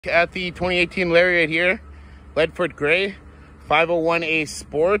At the 2018 Lariat here, Leadfoot Gray, 501A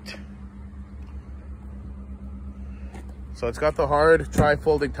Sport. So it's got the hard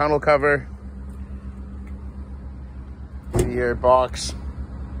tri-folding tunnel cover. Here, box.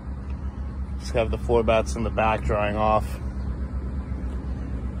 Just have the floor mats in the back drying off.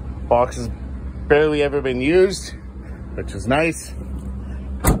 Box has barely ever been used, which is nice.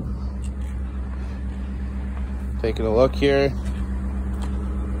 Taking a look here.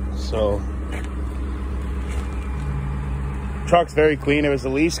 So, truck's very clean. It was a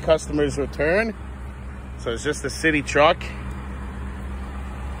lease customer's return, so it's just a city truck.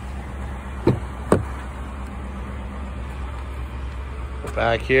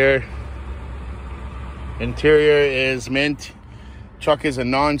 Back here, interior is mint. Truck is a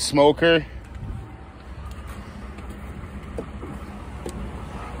non-smoker.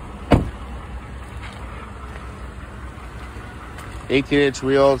 $18-inch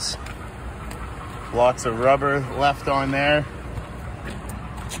wheels, lots of rubber left on there.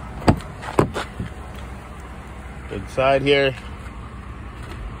 Inside here,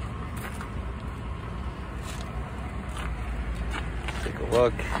 take a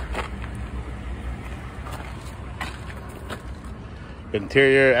look.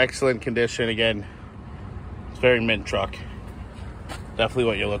 Interior, excellent condition. Again, it's a very mint truck. Definitely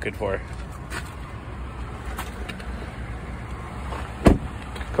what you're looking for.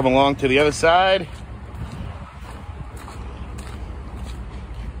 Come along to the other side.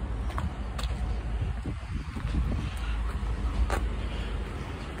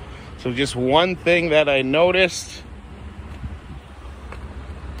 So just one thing that I noticed,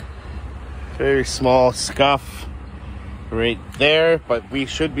 very small scuff right there, but we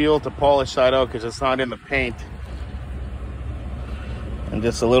should be able to polish that out because it's not in the paint. And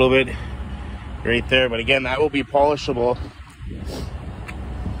just a little bit right there, but again, that will be polishable.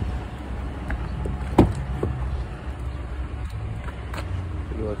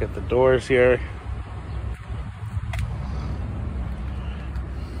 Look at the doors here.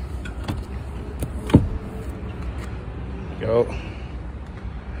 Go.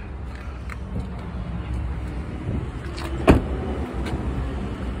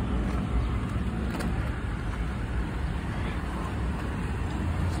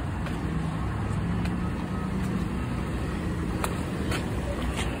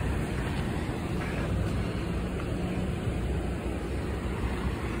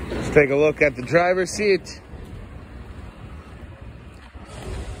 Let's take a look at the driver's seat.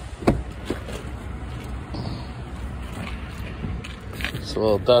 It's a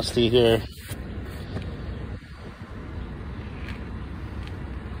little dusty here.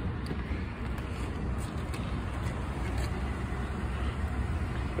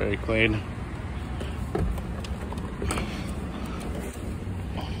 Very clean.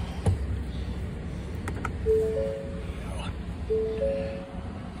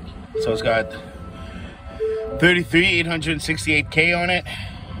 So it's got 868K on it.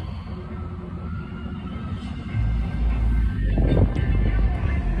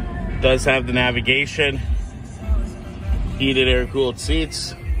 Does have the navigation, heated air-cooled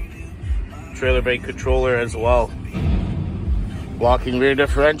seats, trailer brake controller as well. Locking rear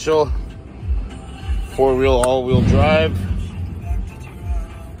differential, 4-wheel all-wheel drive.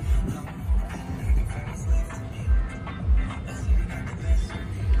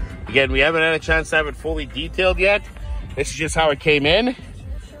 Again, we haven't had a chance to have it fully detailed yet. This is just how it came in.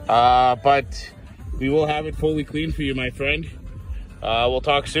 But we will have it fully clean for you, my friend. We'll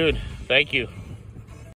talk soon. Thank you.